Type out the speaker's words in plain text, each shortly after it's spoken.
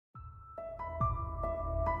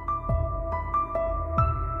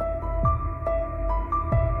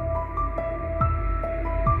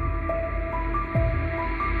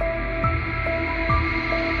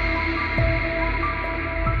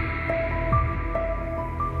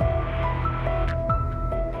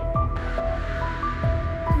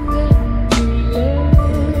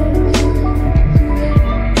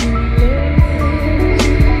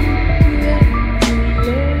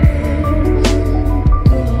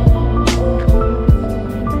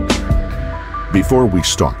Before we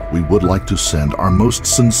start, we would like to send our most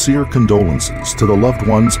sincere condolences to the loved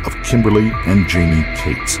ones of Kimberly and Jamie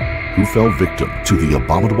Cates, who fell victim to the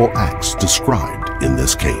abominable acts described in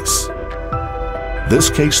this case. This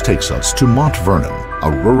case takes us to Mont Vernon, a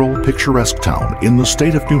rural, picturesque town in the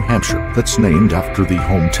state of New Hampshire that's named after the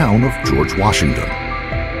hometown of George Washington.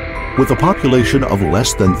 With a population of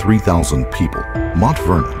less than 3,000 people, Mont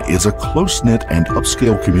Vernon is a close-knit and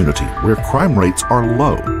upscale community where crime rates are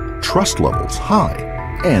low, trust levels high,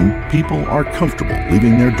 and people are comfortable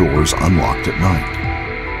leaving their doors unlocked at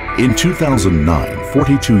night. In 2009,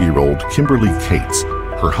 42-year-old Kimberly Cates,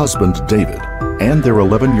 her husband David, and their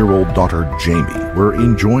 11-year-old daughter Jamie were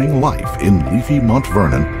enjoying life in leafy Mont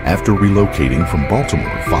Vernon after relocating from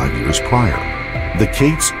Baltimore 5 years prior. The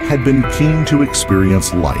Cates had been keen to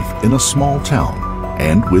experience life in a small town,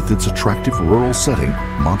 and with its attractive rural setting,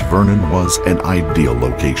 Mont Vernon was an ideal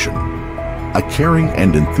location. A caring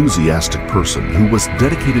and enthusiastic person who was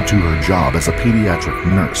dedicated to her job as a pediatric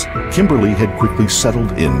nurse, Kimberly had quickly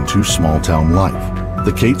settled into small-town life.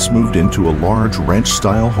 The Cates moved into a large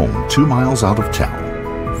ranch-style home 2 miles out of town.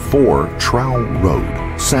 4 Trowel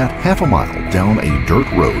Road sat half a mile down a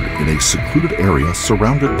dirt road in a secluded area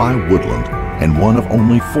surrounded by woodland and one of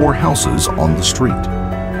only 4 houses on the street.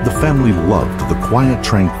 The family loved the quiet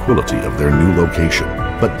tranquility of their new location,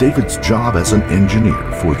 but David's job as an engineer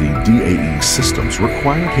for the DAE systems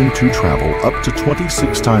required him to travel up to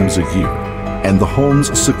 26 times a year, and the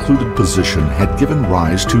home's secluded position had given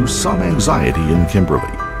rise to some anxiety in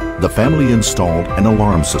Kimberly. The family installed an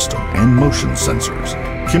alarm system and motion sensors.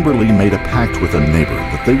 Kimberly made a pact with a neighbor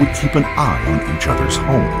that they would keep an eye on each other's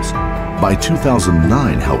homes. By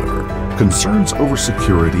 2009, however, concerns over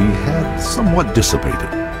security had somewhat dissipated.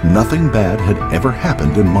 Nothing bad had ever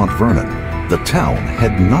happened in Mont Vernon. The town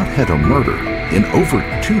had not had a murder in over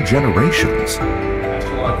 2 generations. I asked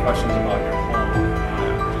you a lot of questions about your home.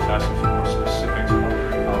 I was asking for more specifics on what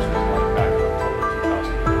your house was like back in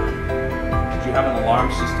 2009. Did you have an alarm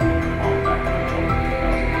system in your home back in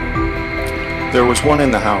 2009? There was one in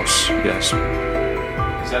the house, yes.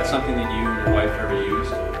 Is that something that you and your wife ever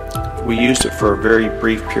used? We used it for a very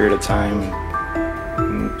brief period of time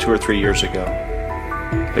 2 or 3 years ago.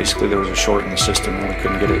 Basically, there was a short in the system and we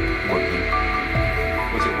couldn't get it working.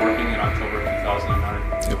 Was it working in October of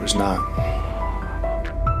 2009? It was not.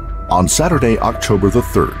 On Saturday, October the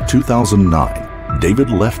 3rd, 2009, David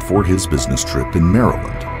left for his business trip in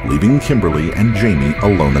Maryland, leaving Kimberly and Jamie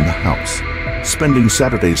alone in the house. Spending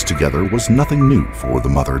Saturdays together was nothing new for the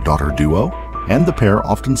mother-daughter duo, and the pair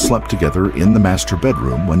often slept together in the master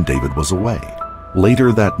bedroom when David was away.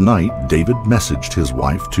 Later that night, David messaged his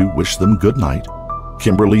wife to wish them good night.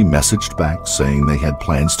 Kimberly messaged back saying they had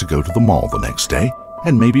plans to go to the mall the next day,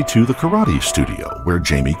 and maybe to the karate studio where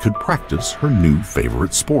Jamie could practice her new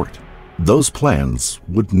favorite sport. Those plans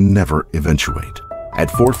would never eventuate. At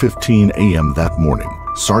 4:15 a.m. that morning,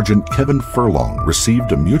 Sergeant Kevin Furlong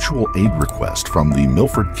received a mutual aid request from the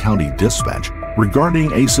Milford County Dispatch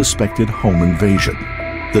regarding a suspected home invasion.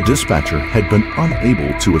 The dispatcher had been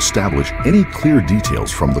unable to establish any clear details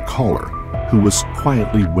from the caller, who was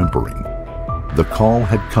quietly whimpering. The call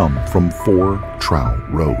had come from 4 Trowel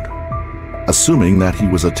Road. Assuming that he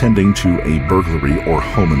was attending to a burglary or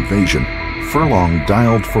home invasion, Furlong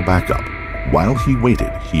dialed for backup. While he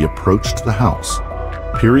waited, he approached the house.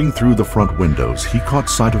 Peering through the front windows, he caught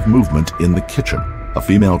sight of movement in the kitchen. A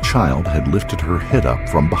female child had lifted her head up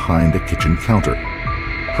from behind a kitchen counter.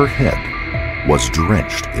 Her head was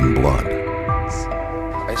drenched in blood.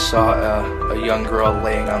 I saw a young girl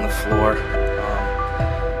laying on the floor.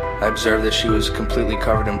 I observed that she was completely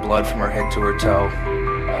covered in blood from her head to her toe.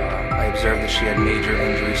 I observed that she had major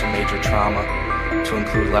injuries and major trauma, to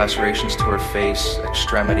include lacerations to her face,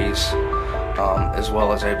 extremities, as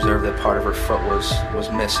well as I observed that part of her foot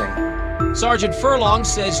was missing. Sergeant Furlong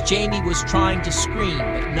says Jamie was trying to scream,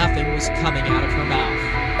 but nothing was coming out of her mouth.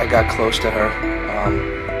 I got close to her.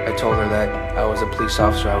 I told her that I was a police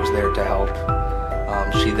officer, I was there to help.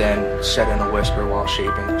 She then said in a whisper while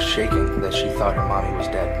shaking that she thought her mommy was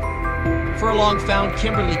dead. Furlong found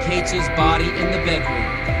Kimberly Cates' body in the bedroom.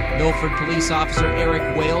 Milford police officer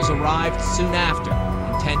Eric Wales arrived soon after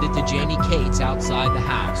and tended to Jamie Cates outside the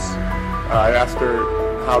house. I asked her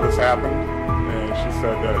how this happened, and she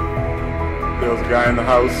said that there was a guy in the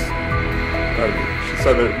house. She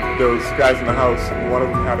said that there was guys in the house, and one of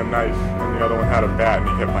them had a knife, and the other one had a bat, and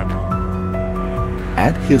he hit my mom.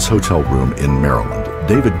 At his hotel room in Maryland,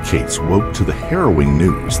 David Cates woke to the harrowing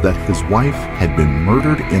news that his wife had been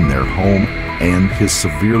murdered in their home and his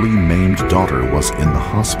severely maimed daughter was in the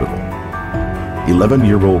hospital.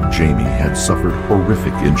 11-year-old Jamie had suffered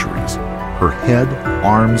horrific injuries. Her head,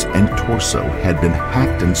 arms, and torso had been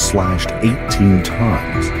hacked and slashed 18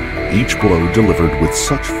 times, each blow delivered with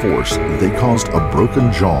such force they caused a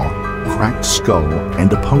broken jaw, cracked skull,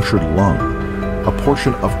 and a punctured lung. A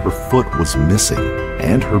portion of her foot was missing,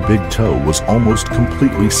 and her big toe was almost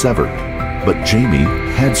completely severed. But Jamie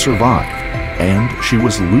had survived, and she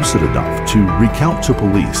was lucid enough to recount to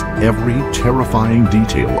police every terrifying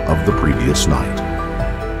detail of the previous night.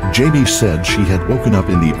 Jamie said she had woken up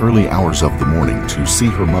in the early hours of the morning to see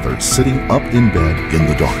her mother sitting up in bed in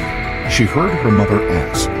the dark. She heard her mother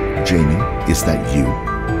ask, "Jamie, is that you?"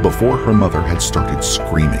 before her mother had started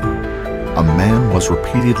screaming. A man was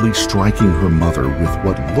repeatedly striking her mother with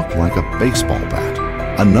what looked like a baseball bat.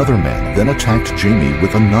 Another man then attacked Jamie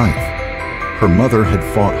with a knife. Her mother had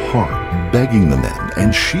fought hard, begging the men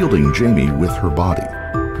and shielding Jamie with her body.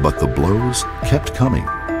 But the blows kept coming.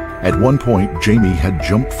 At one point, Jamie had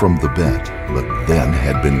jumped from the bed, but then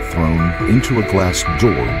had been thrown into a glass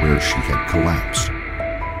door where she had collapsed.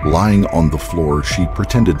 Lying on the floor, she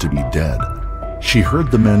pretended to be dead. She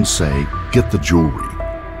heard the men say, "Get the jewelry."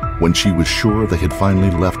 When she was sure they had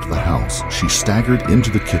finally left the house, she staggered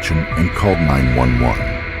into the kitchen and called 911.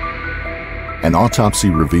 An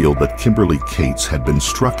autopsy revealed that Kimberly Cates had been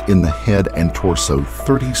struck in the head and torso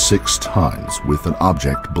 36 times with an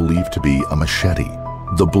object believed to be a machete.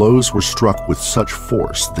 The blows were struck with such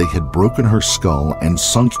force they had broken her skull and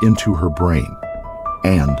sunk into her brain,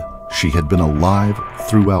 and she had been alive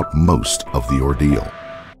throughout most of the ordeal.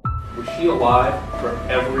 Was she alive for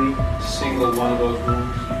every single one of those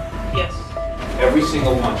wounds? Yes. Every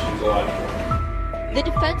single one she was alive for. The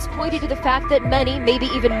defense pointed to the fact that many, maybe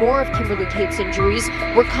even more of Kimberly Cates' injuries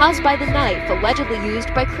were caused by the knife allegedly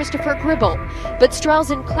used by Christopher Gribble, but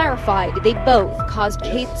Strausen clarified they both caused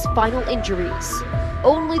Cates' final injuries.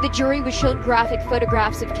 Only the jury was shown graphic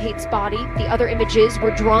photographs of Cates' body. The other images were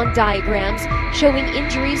drawn diagrams showing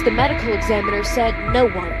injuries the medical examiner said no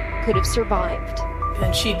one could have survived.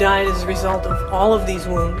 And she died as a result of all of these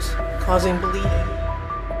wounds, causing bleeding.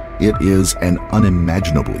 It is an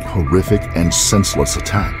unimaginably horrific and senseless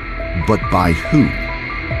attack. But by who?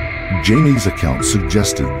 Jamie's account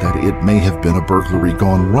suggested that it may have been a burglary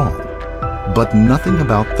gone wrong. But nothing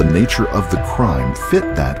about the nature of the crime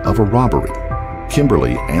fit that of a robbery.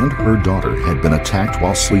 Kimberly and her daughter had been attacked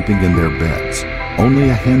while sleeping in their beds. Only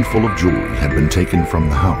a handful of jewelry had been taken from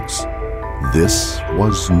the house. This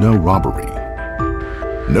was no robbery.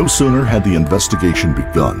 No sooner had the investigation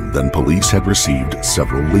begun than police had received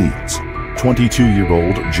several leads.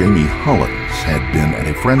 22-year-old Jamie Hollins had been at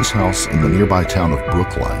a friend's house in the nearby town of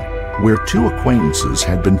Brookline, where two acquaintances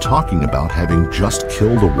had been talking about having just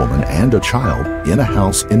killed a woman and a child in a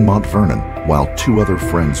house in Mont Vernon, while two other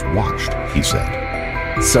friends watched, he said.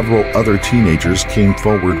 Several other teenagers came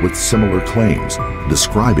forward with similar claims,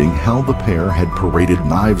 describing how the pair had paraded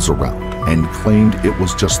knives around and claimed it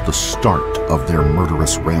was just the start of their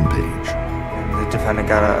murderous rampage. The defendant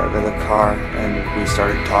got out of the car and we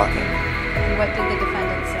started talking. And what did the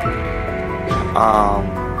defendant say?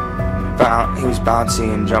 He was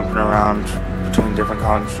bouncing and jumping around between different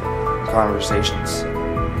conversations.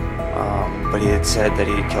 But he had said that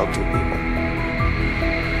he had killed two people.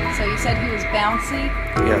 So you said he was bouncy?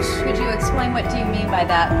 Yes. Could you explain what do you mean by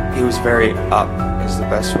that? He was very up, is the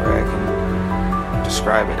best way I can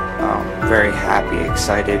describe it. Very happy,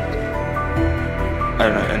 excited,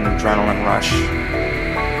 an adrenaline rush.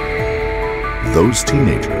 Those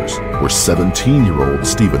teenagers were 17-year-old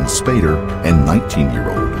Stephen Spader and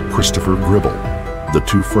 19-year-old Christopher Gribble, the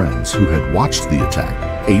two friends who had watched the attack,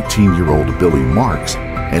 18-year-old Billy Marks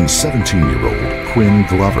and 17-year-old Quinn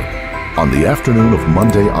Glover. On the afternoon of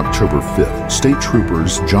Monday, October 5th, state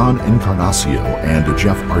troopers John Encarnacio and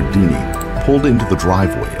Jeff Ardini pulled into the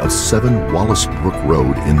driveway of 7 Wallace Brook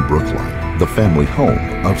Road in Brookline, the family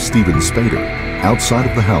home of Stephen Spader. Outside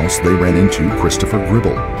of the house, they ran into Christopher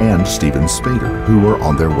Gribble and Stephen Spader, who were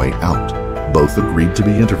on their way out. Both agreed to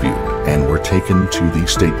be interviewed and were taken to the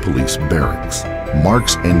state police barracks.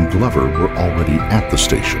 Marks and Glover were already at the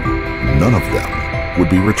station. None of them would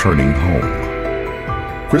be returning home.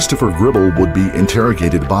 Christopher Gribble would be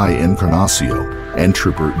interrogated by Encarnacio and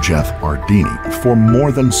Trooper Jeff Ardini for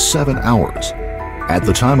more than 7 hours. At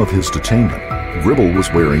the time of his detainment, Gribble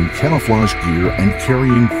was wearing camouflage gear and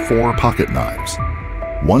carrying 4 pocket knives.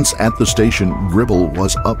 Once at the station, Gribble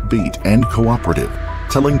was upbeat and cooperative,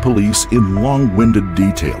 telling police in long-winded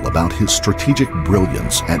detail about his strategic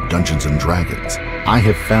brilliance at Dungeons & Dragons. "I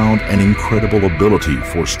have found an incredible ability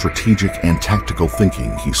for strategic and tactical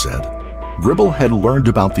thinking," he said. Gribble had learned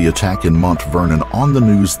about the attack in Mont Vernon on the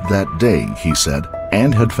news that day, he said,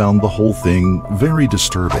 and had found the whole thing very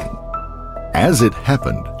disturbing. As it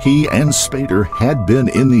happened, he and Spader had been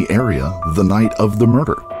in the area the night of the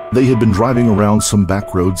murder. They had been driving around some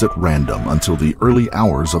back roads at random until the early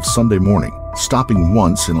hours of Sunday morning, stopping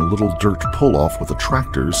once in a little dirt pull-off with a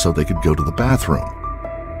tractor so they could go to the bathroom.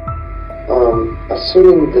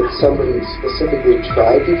 Assuming that somebody specifically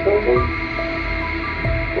tried to kill him,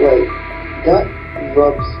 like, that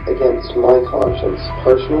rubs against my conscience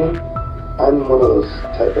personally. I'm one of those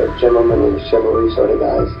type of gentlemanly chivalry sort of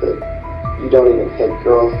guys that you don't even hit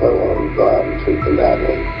girls, let alone go out and treat them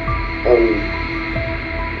badly. And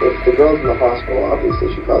if the girl's in the hospital,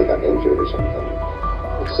 obviously she probably got injured or something.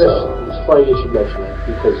 It's funny you should mention that,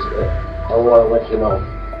 because I want to let you know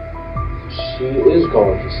she is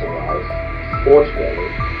going to survive. Fortunately,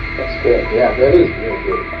 that's good. Yeah, that is real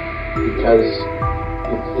good, because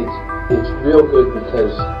it's real good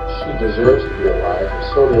because she deserves to be alive.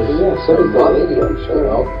 So does the lady, I'm sure. You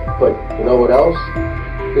know, but you know what else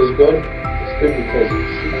is good? It's good because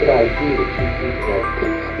she could ID the two people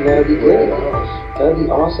that that'd be were in great. the house. That'd be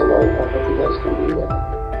awesome. I hope you guys can do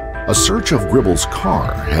that. A search of Gribble's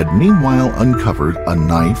car had meanwhile uncovered a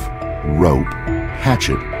knife, rope,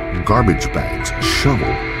 hatchet, garbage bags,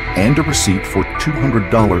 shovel, and a receipt for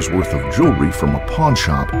 $200 worth of jewelry from a pawn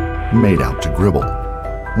shop made out to Gribble.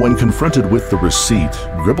 When confronted with the receipt,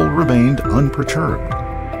 Gribble remained unperturbed.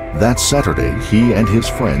 That Saturday, he and his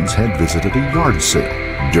friends had visited a yard sale,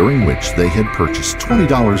 during which they had purchased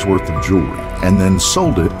 $20 worth of jewelry and then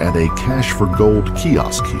sold it at a cash for gold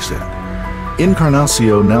kiosk, he said.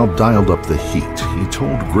 Encarnacio now dialed up the heat. He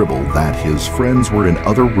told Gribble that his friends were in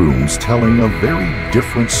other rooms telling a very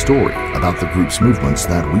different story about the group's movements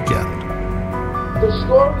that weekend. The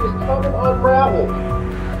story is coming unraveled.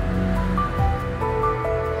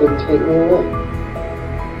 Then take me away.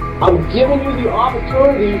 I'm giving you the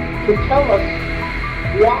opportunity to tell us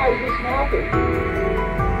why this happened.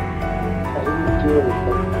 I didn't do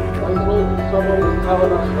anything. I know that someone is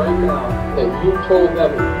telling us right now that you told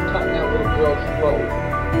them to cut that little girl's throat.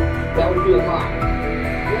 That would be a lie.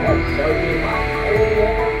 Yes, that would be a lie.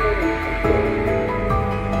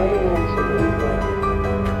 I don't want somebody to die.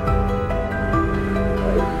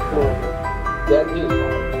 That is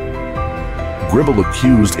wrong. Gribble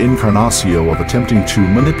accused Encarnacio of attempting to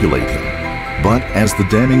manipulate him, but as the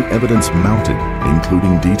damning evidence mounted,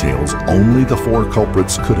 including details only the four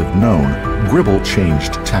culprits could have known, Gribble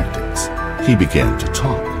changed tactics. He began to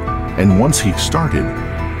talk, and once he started,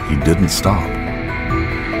 he didn't stop.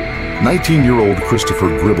 19-year-old Christopher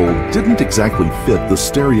Gribble didn't exactly fit the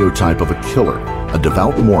stereotype of a killer. A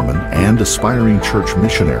devout Mormon and aspiring church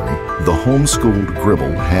missionary, the homeschooled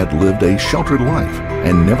Gribble had lived a sheltered life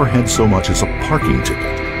and never had so much as a parking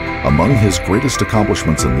ticket. Among his greatest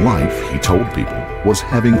accomplishments in life, he told people, was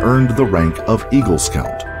having earned the rank of Eagle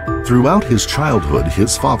Scout. Throughout his childhood,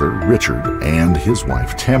 his father, Richard, and his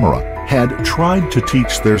wife, Tamara, had tried to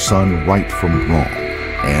teach their son right from wrong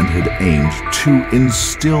and had aimed to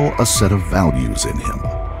instill a set of values in him.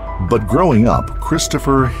 But growing up,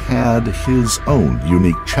 Christopher had his own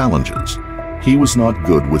unique challenges. He was not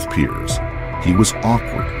good with peers. He was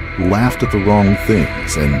awkward, laughed at the wrong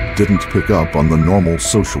things, and didn't pick up on the normal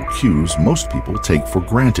social cues most people take for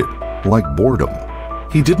granted, like boredom.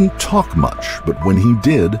 He didn't talk much, but when he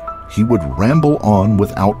did, he would ramble on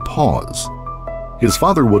without pause. His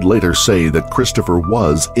father would later say that Christopher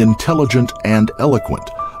was intelligent and eloquent,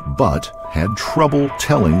 but had trouble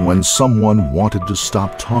telling when someone wanted to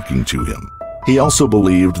stop talking to him. He also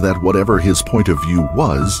believed that whatever his point of view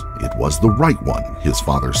was, it was the right one, his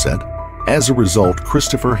father said. As a result,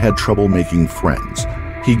 Christopher had trouble making friends.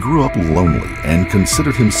 He grew up lonely and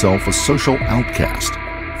considered himself a social outcast.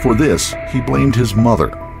 For this, he blamed his mother,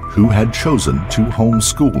 who had chosen to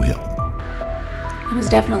homeschool him. It was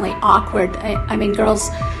definitely awkward. I mean, girls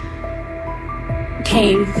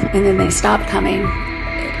came and then they stopped coming.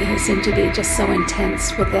 He seemed to be just so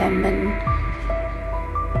intense with them,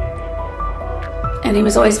 and he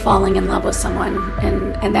was always falling in love with someone,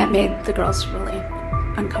 and that made the girls really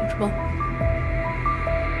uncomfortable.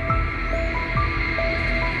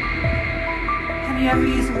 Have you ever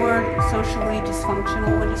used the word socially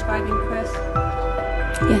dysfunctional when describing Chris?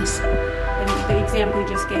 Yes. And the example you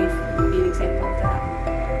just gave would be an example of that?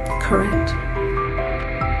 Correct.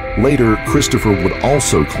 Later, Christopher would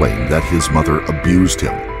also claim that his mother abused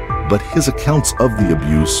him, but his accounts of the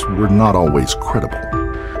abuse were not always credible.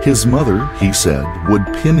 His mother, he said, would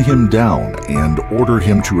pin him down and order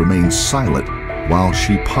him to remain silent while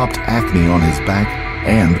she popped acne on his back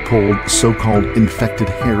and pulled so-called infected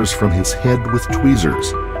hairs from his head with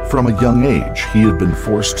tweezers. From a young age, he had been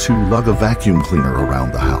forced to lug a vacuum cleaner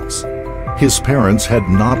around the house. His parents had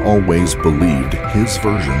not always believed his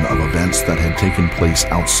version of events that had taken place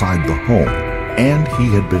outside the home, and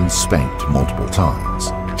he had been spanked multiple times.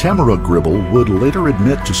 Tamara Gribble would later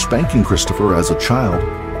admit to spanking Christopher as a child,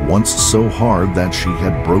 once so hard that she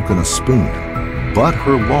had broken a spoon. But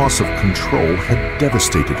her loss of control had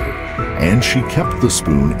devastated her, and she kept the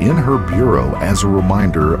spoon in her bureau as a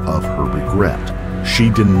reminder of her regret. She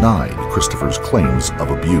denied Christopher's claims of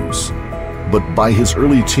abuse. But by his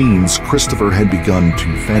early teens, Christopher had begun to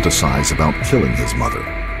fantasize about killing his mother.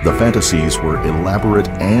 The fantasies were elaborate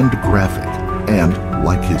and graphic, and,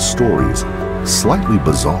 like his stories, slightly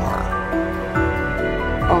bizarre.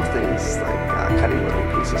 All things like cutting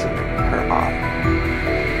little pieces of her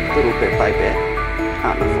off, little bit by bit,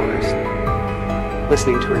 out in the forest,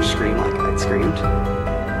 listening to her scream like I'd screamed,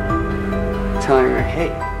 telling her, hey,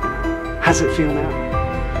 how's it feel now?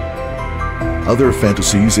 Other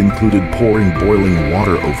fantasies included pouring boiling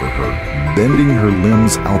water over her, bending her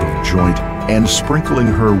limbs out of joint, and sprinkling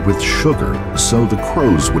her with sugar so the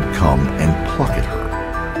crows would come and pluck at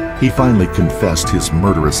her. He finally confessed his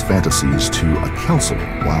murderous fantasies to a counselor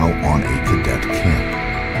while on a cadet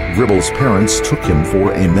camp. Gribble's parents took him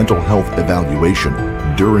for a mental health evaluation.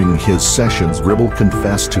 During his sessions, Gribble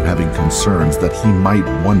confessed to having concerns that he might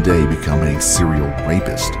one day become a serial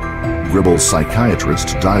rapist. Gribble's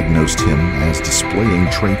psychiatrist diagnosed him as displaying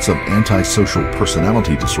traits of antisocial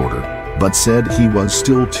personality disorder, but said he was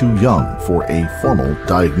still too young for a formal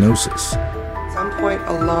diagnosis. At some point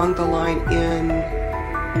along the line in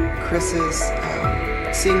Chris's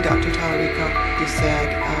seeing Dr. Tallarico, he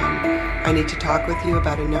said, I need to talk with you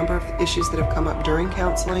about a number of issues that have come up during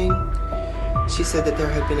counseling. She said that there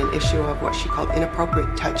had been an issue of what she called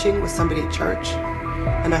inappropriate touching with somebody at church.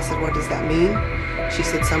 And I said, what does that mean? She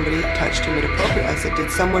said, somebody touched him inappropriately. I said, did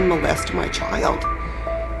someone molest my child?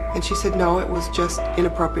 And she said, no, it was just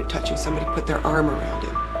inappropriate touching. Somebody put their arm around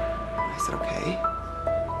him. I said,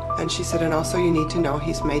 okay. And she said, and also you need to know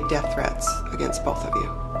he's made death threats against both of you.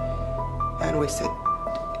 And we said,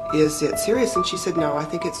 is it serious? And she said, no, I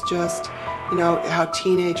think it's just, you know, how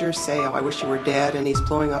teenagers say, oh, I wish you were dead, and he's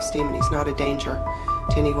blowing off steam and he's not a danger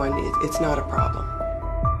to anyone. It's not a problem.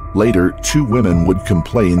 Later, two women would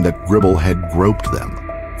complain that Gribble had groped them.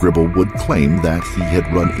 Gribble would claim that he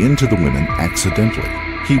had run into the women accidentally.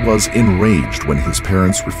 He was enraged when his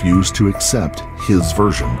parents refused to accept his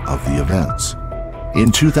version of the events.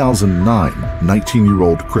 In 2009,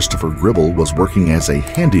 19-year-old Christopher Gribble was working as a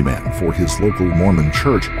handyman for his local Mormon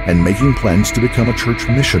church and making plans to become a church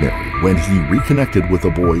missionary when he reconnected with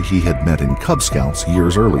a boy he had met in Cub Scouts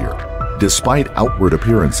years earlier. Despite outward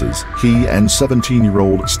appearances, he and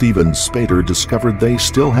 17-year-old Stephen Spader discovered they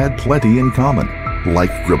still had plenty in common,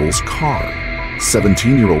 like Gribble's car.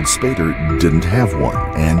 17-year-old Spader didn't have one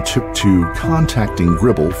and took to contacting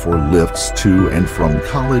Gribble for lifts to and from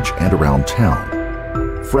college and around town.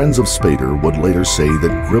 Friends of Spader would later say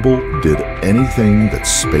that Gribble did anything that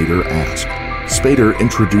Spader asked. Spader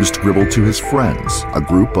introduced Gribble to his friends, a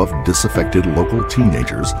group of disaffected local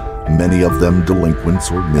teenagers, many of them delinquents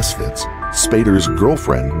or misfits. Spader's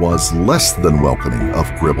girlfriend was less than welcoming of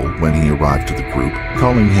Gribble when he arrived to the group,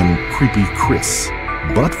 calling him Creepy Chris.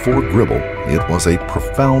 But for Gribble, it was a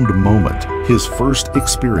profound moment, his first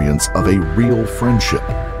experience of a real friendship.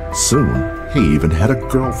 Soon, he even had a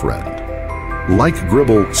girlfriend. Like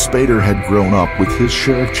Gribble, Spader had grown up with his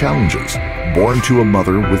share of challenges. Born to a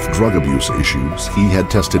mother with drug abuse issues, he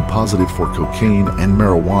had tested positive for cocaine and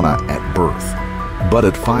marijuana at birth. But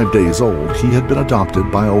at 5 days old, he had been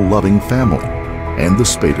adopted by a loving family, and the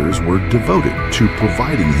Spaders were devoted to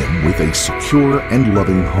providing him with a secure and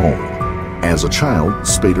loving home. As a child,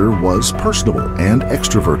 Spader was personable and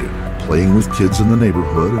extroverted, playing with kids in the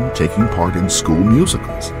neighborhood and taking part in school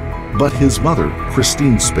musicals. But his mother,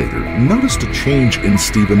 Christine Spader, noticed a change in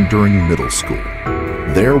Stephen during middle school.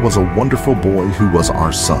 There was a wonderful boy who was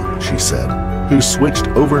our son, she said, who switched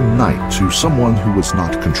overnight to someone who was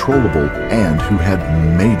not controllable and who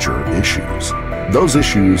had major issues. Those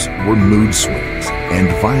issues were mood swings and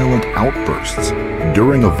violent outbursts.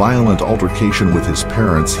 During a violent altercation with his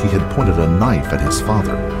parents, he had pointed a knife at his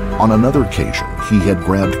father. On another occasion, he had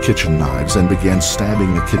grabbed kitchen knives and began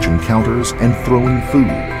stabbing the kitchen counters and throwing food.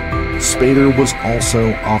 Spader was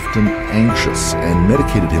also often anxious and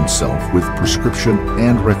medicated himself with prescription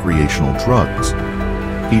and recreational drugs.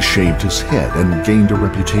 He shaved his head and gained a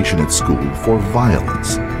reputation at school for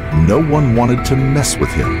violence. No one wanted to mess with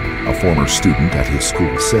him, a former student at his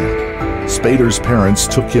school said. Spader's parents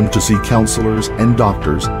took him to see counselors and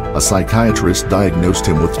doctors. A psychiatrist diagnosed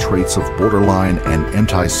him with traits of borderline and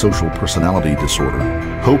antisocial personality disorder.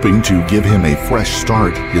 Hoping to give him a fresh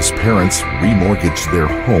start, his parents remortgaged their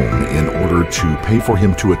home in order to pay for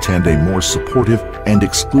him to attend a more supportive and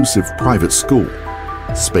exclusive private school.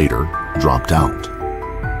 Spader dropped out.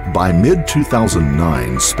 By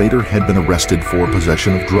mid-2009, Spader had been arrested for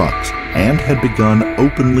possession of drugs and had begun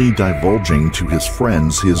openly divulging to his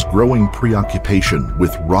friends his growing preoccupation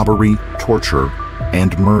with robbery, torture,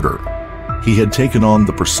 and murder. He had taken on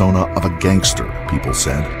the persona of a gangster, people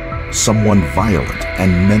said, someone violent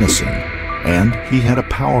and menacing, and he had a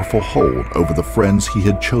powerful hold over the friends he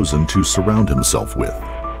had chosen to surround himself with.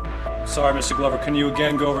 Sorry, Mr. Glover, can you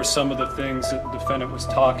again go over some of the things that the defendant was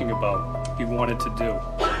talking about he wanted to do?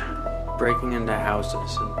 Breaking into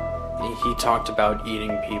houses, and he talked about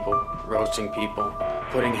eating people, roasting people,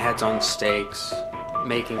 putting heads on stakes,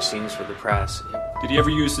 making scenes for the press. Did he ever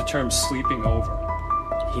use the term sleeping over?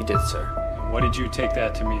 He did, sir. And what did you take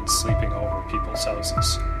that to mean, sleeping over people's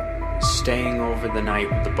houses? Staying over the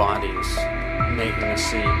night with the bodies, making a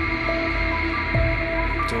scene,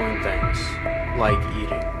 doing things like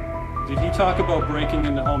eating. Did he talk about breaking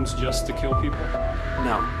into homes just to kill people?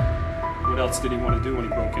 No. What else did he want to do when he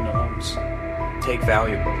broke into homes? Take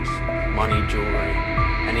valuables, money, jewelry,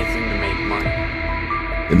 anything to make money.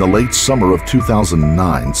 In the late summer of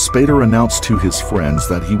 2009, Spader announced to his friends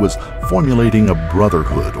that he was formulating a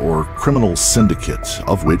brotherhood or criminal syndicate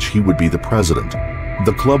of which he would be the president.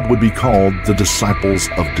 The club would be called the Disciples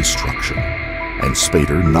of Destruction, and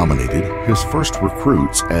Spader nominated his first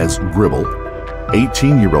recruits as Gribble,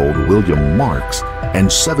 18-year-old William Marks, and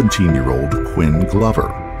 17-year-old Quinn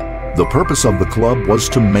Glover. The purpose of the club was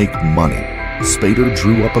to make money. Spader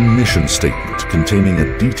drew up a mission statement containing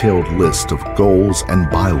a detailed list of goals and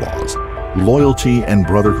bylaws. Loyalty and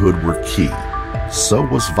brotherhood were key. So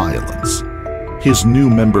was violence. His new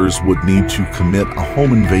members would need to commit a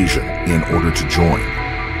home invasion in order to join.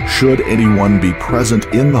 Should anyone be present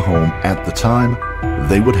in the home at the time,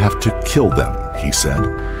 they would have to kill them, he said.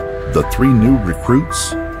 The three new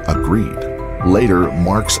recruits agreed. Later,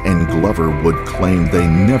 Marks and Glover would claim they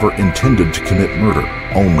never intended to commit murder,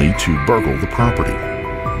 only to burgle the property.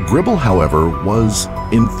 Gribble, however, was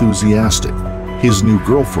enthusiastic. His new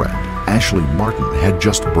girlfriend, Ashley Martin, had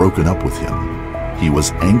just broken up with him. He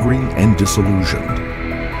was angry and disillusioned.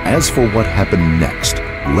 As for what happened next,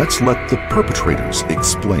 let's let the perpetrators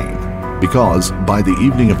explain. Because by the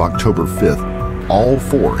evening of October 5th, all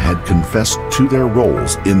four had confessed to their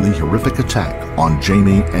roles in the horrific attack on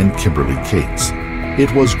Jamie and Kimberly Cates.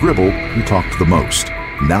 It was Gribble who talked the most.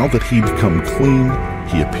 Now that he'd come clean,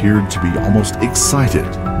 he appeared to be almost excited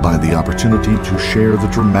by the opportunity to share the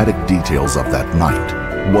dramatic details of that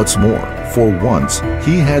night. What's more, for once,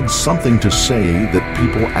 he had something to say that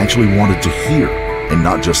people actually wanted to hear, and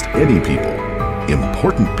not just any people,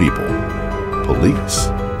 important people, police.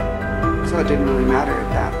 So it didn't really matter at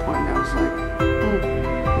that point. I was like,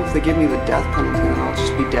 if they give me the death penalty, then I'll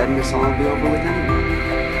just be dead and this will all be over with anyway.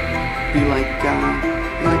 Be like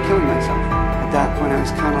killing myself. At that point, I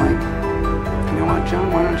was kind of like, you know what,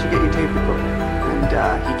 John, why don't you get your tape recorder? And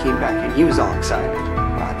he came back and he was all excited.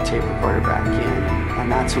 Brought the tape recorder back in,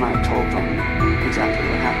 and that's when I told them exactly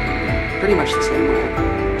what happened. Pretty much the same way I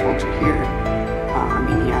told you here.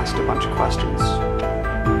 He asked a bunch of questions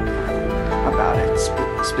about it,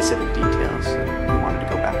 specific details that we wanted to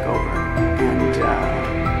go back over, and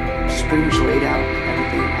just pretty much laid out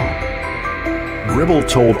everything that happened. Gribble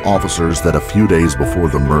told officers that a few days before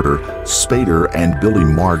the murder, Spader and Billy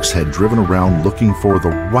Marks had driven around looking for the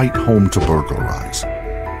right home to burglarize.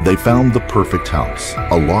 They found the perfect house,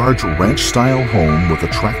 a large ranch-style home with a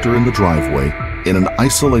tractor in the driveway in an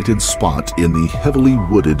isolated spot in the heavily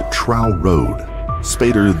wooded Trow Road.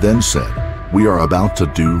 Spader then said, "We are about to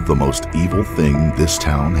do the most evil thing this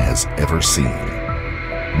town has ever seen."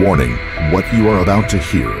 Warning, what you are about to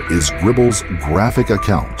hear is Gribble's graphic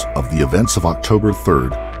account of the events of October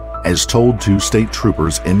 3rd as told to state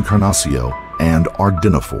troopers Encarnacio and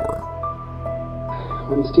Ardinafor.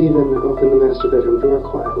 When Stephen opened the master bedroom door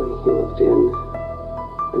quietly, he looked in,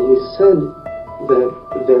 and he said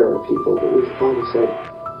that there are people, but we thought he said,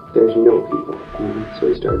 "There's no people." So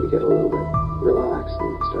he started to get a little bit relaxed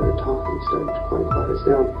and started talking, started to quiet us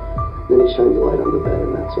down. Then he shined the light on the bed,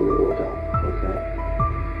 and that's when we woke up. Okay.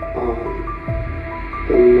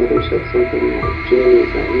 Then Mother said something like, "Jamie,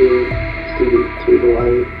 is that you?" Stevie threw the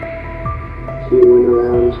light. He went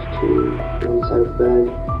around to one side of the bed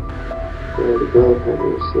where the girl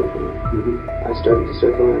apparently was sleeping. I started to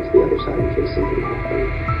circle around to the other side in case something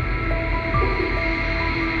happened.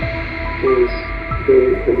 It was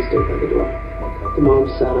They couldn't stay by the door. The mom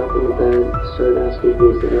sat up in the bed, started asking who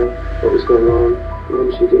was there, what was going on. And when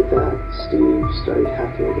she did that, Steve started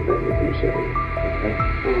hacking at the bed with a machete.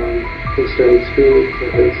 They started screaming because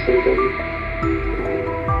they heard something.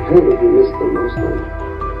 Apparently he missed them mostly.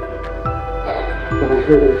 But I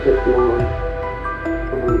heard him hit Mom.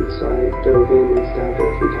 So I dove in and stabbed her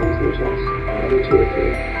a few times in the chest. Maybe 2 or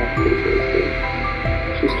 3. Pretty sure it's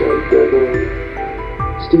 3. She started gurgling.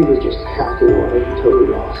 Steve was just hacking away, totally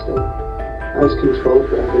lost it. I was controlled,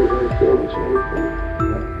 but I didn't really feel much of anything.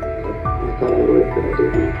 I thought I would, but I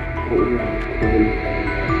didn't.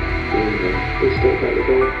 They stayed by the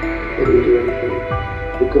door. They didn't do anything.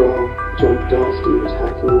 The girl jumped off. Steve was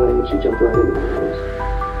hacking away, and she jumped right into my arms.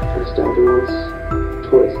 I stabbed her once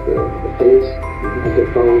towards the face. I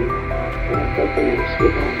hit bone, and I felt the knife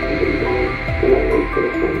slip off and didn't go in. Then I went for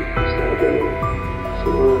the front, stabbed her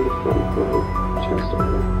somewhere on the front right chest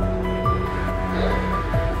area.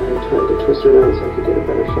 I tried to twist her around so I could get a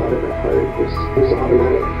better shot at her heart. It was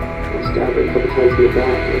automatic. I stabbed her a couple times in the back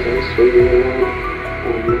as I was swinging her around.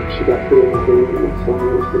 She got free of my hand and went flying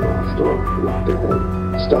into the glass door, knocked her head,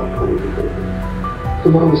 stopped crying completely. The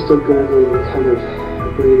mom was still gurgling and kind of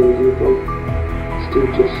breathing deeply. Steve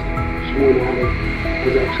just went at it. I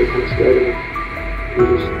was actually kind of scared of him. He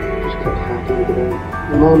just kept hacking at the bed.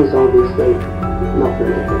 The mom was obviously not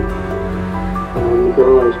very different. The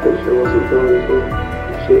girl I was pretty sure wasn't going for.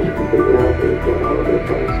 She was completely out there, blood all over the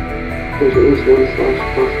place. There's at least one slash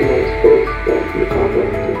across the guy's face, that from the top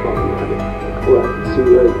left to the bottom right, where I could see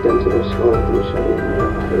where it dented her skull with the machete, and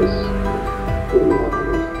it was bleeding all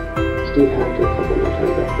over. Steve hacked her a couple more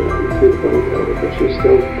times after that and threw the bone over, but she was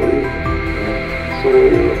still bleeding. So I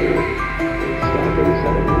went over and stabbed her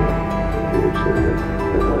inside of her neck, and made sure that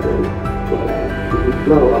her heart rate bled out.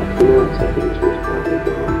 Not a lot came out, except that she was probably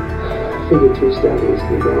gone. I figured 2 stabbings to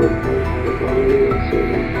the bone, and the bone and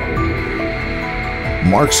surgeon.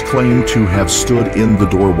 Marks claimed to have stood in the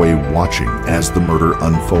doorway watching as the murder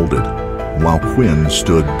unfolded, while Quinn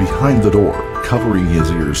stood behind the door, covering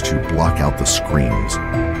his ears to block out the screams.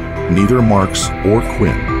 Neither Marks or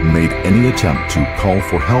Quinn made any attempt to call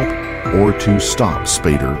for help or to stop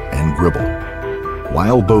Spader and Gribble.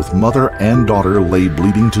 While both mother and daughter lay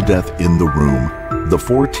bleeding to death in the room, the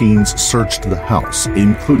 4 teens searched the house,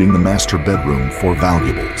 including the master bedroom, for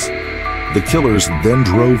valuables. The killers then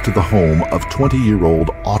drove to the home of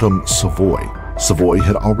 20-year-old Autumn Savoy. Savoy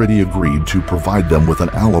had already agreed to provide them with an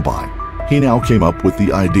alibi. He now came up with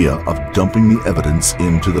the idea of dumping the evidence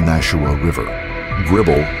into the Nashua River.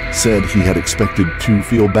 Gribble said he had expected to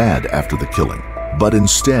feel bad after the killing, but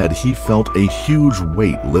instead he felt a huge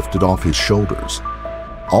weight lifted off his shoulders.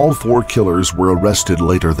 All 4 killers were arrested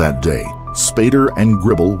later that day. Spader and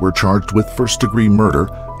Gribble were charged with first-degree murder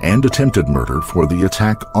and attempted murder for the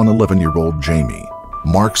attack on 11-year-old Jamie.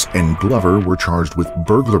 Marks and Glover were charged with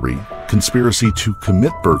burglary, conspiracy to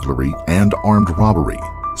commit burglary, and armed robbery.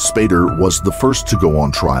 Spader was the first to go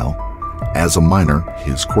on trial. As a minor,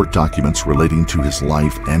 his court documents relating to his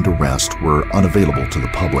life and arrest were unavailable to the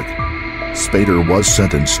public. Spader was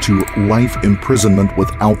sentenced to life imprisonment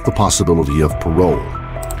without the possibility of parole.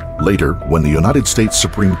 Later, when the United States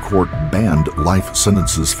Supreme Court banned life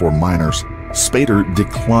sentences for minors, Spader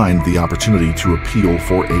declined the opportunity to appeal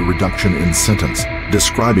for a reduction in sentence,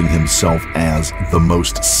 describing himself as the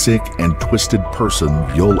most sick and twisted person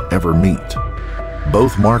you'll ever meet.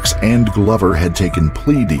 Both Marks and Glover had taken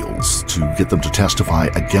plea deals to get them to testify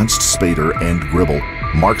against Spader and Gribble.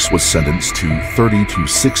 Marks was sentenced to 30 to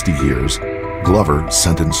 60 years, Glover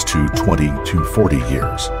sentenced to 20 to 40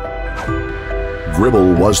 years.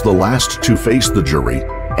 Gribble was the last to face the jury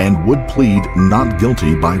and would plead not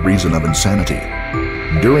guilty by reason of insanity.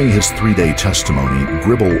 During his 3-day testimony,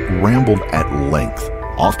 Gribble rambled at length,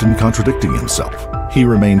 often contradicting himself. He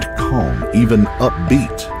remained calm, even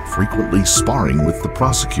upbeat, frequently sparring with the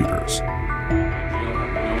prosecutors.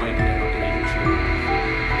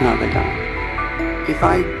 No, they don't. If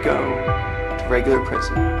I go to regular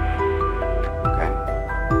prison, okay,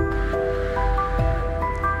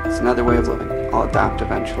 it's another way of living. I'll adapt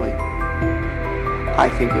eventually. I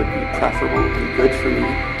think it would be preferable and good for me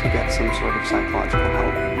to get some sort of psychological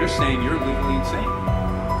help. You're saying you're legally insane?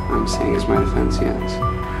 I'm saying as my defense, yes. Do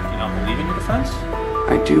you not believe in your defense?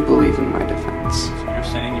 I do believe in my defense. So you're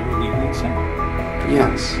saying you were legally insane?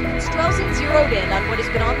 Yes. Strelzin zeroed in on what has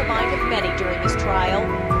been on the mind of many during this trial.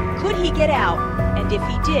 Could he get out? And if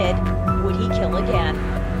he did, would he kill again?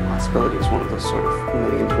 Possibility is one of those sort of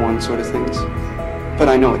 1,000,000 to 1 sort of things. But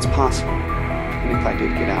I know it's possible. And if I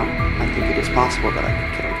did get out, I think it is possible that I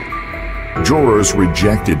could kill again. Jurors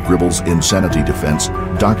rejected Gribble's insanity defense.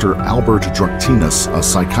 Dr. Albert Druktinas, a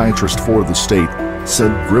psychiatrist for the state,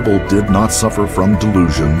 said Gribble did not suffer from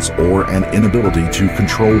delusions or an inability to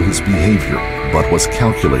control his behavior, but was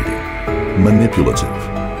calculating, manipulative,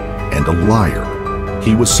 and a liar.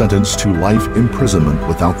 He was sentenced to life imprisonment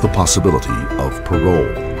without the possibility of parole.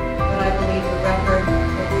 But I believe the record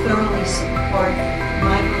will thoroughly support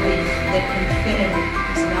my belief that infinity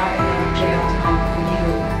is not enough jail time for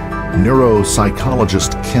you.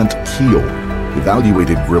 Neuropsychologist Kent Keel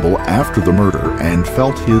evaluated Gribble after the murder and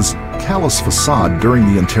felt his callous facade during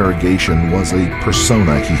the interrogation was a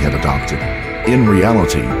persona he had adopted. In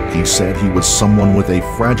reality, he said he was someone with a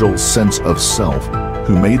fragile sense of self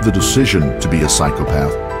who made the decision to be a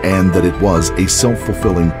psychopath and that it was a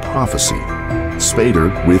self-fulfilling prophecy.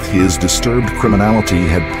 Spader, with his disturbed criminality,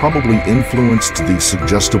 had probably influenced the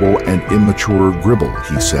suggestible and immature Gribble,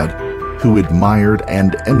 he said, who admired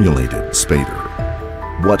and emulated Spader.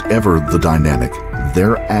 Whatever the dynamic,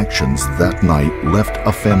 their actions that night left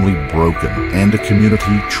a family broken and a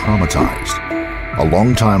community traumatized. A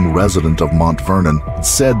longtime resident of Mont Vernon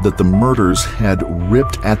said that the murders had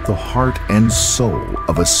ripped at the heart and soul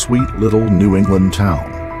of a sweet little New England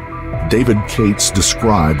town. David Cates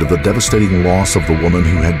described the devastating loss of the woman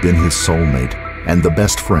who had been his soulmate and the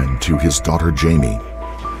best friend to his daughter Jamie.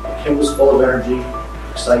 Kim was full of energy,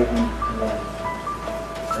 excitement, and life.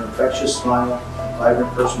 Her infectious smile and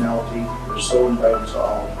vibrant personality were so inviting to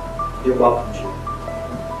all. It welcomed you.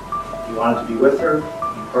 You wanted to be with her,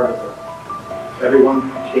 be part of her. Everyone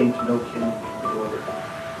who came to know Kim adored her.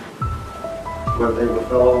 Whether they were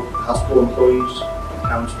fellow hospital employees,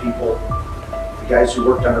 townspeople, the guys who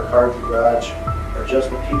worked on her car at the garage, or just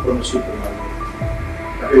the people in the supermarket.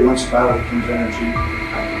 Everyone smiled at Kim's energy and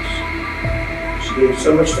kindness. She gave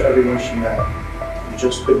so much to everyone she met. You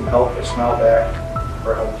just couldn't help but smile back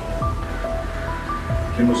or help Kim.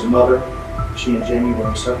 Kim was a mother. She and Jamie were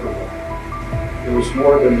inseparable. It was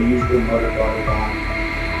more than the usual mother-daughter bond.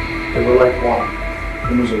 They were like one.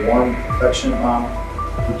 Kim was a warm, affectionate mom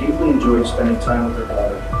who deeply enjoyed spending time with her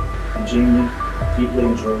daughter, and Jamie deeply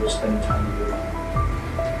enjoyed spending time with her mom.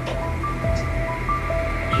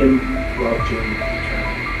 Kim loved Jamie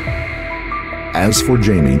eternally. As for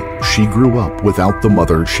Jamie, she grew up without the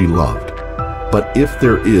mother she loved. But if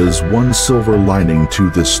there is one silver lining to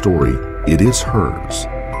this story, it is hers.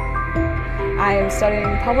 I am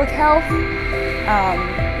studying public health. We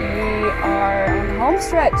are on the home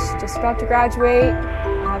stretch, just about to graduate. I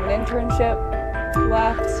have an internship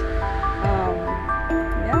left.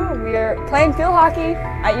 Yeah, we are playing field hockey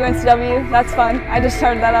at UNCW. That's fun. I just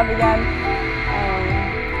started that up again.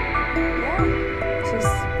 Yeah,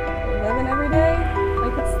 just living every day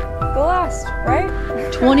like it's the last, right?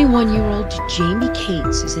 21-year-old Jamie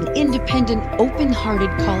Cates is an independent,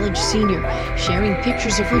 open-hearted college senior, sharing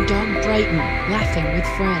pictures of her dog Brighton, laughing with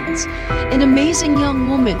friends. An amazing young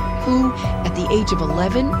woman who, at the age of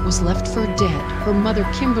 11, was left for dead, her mother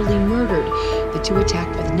Kimberly murdered, the two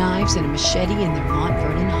attacked with knives and a machete in their Mont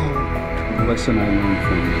Vernon home. The lesson I learned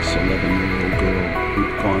from this 11-year-old girl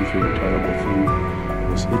who'd gone through a terrible thing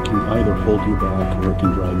was it can either hold you back or it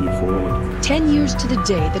can drive you forward. 10 years to the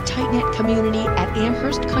day, the tight-knit community at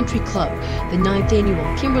Amherst Country Club, the 9th annual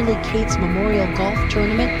Kimberly Cates Memorial Golf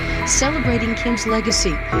Tournament, celebrating Kim's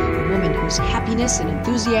legacy, a woman whose happiness and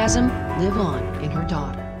enthusiasm live on in her daughter.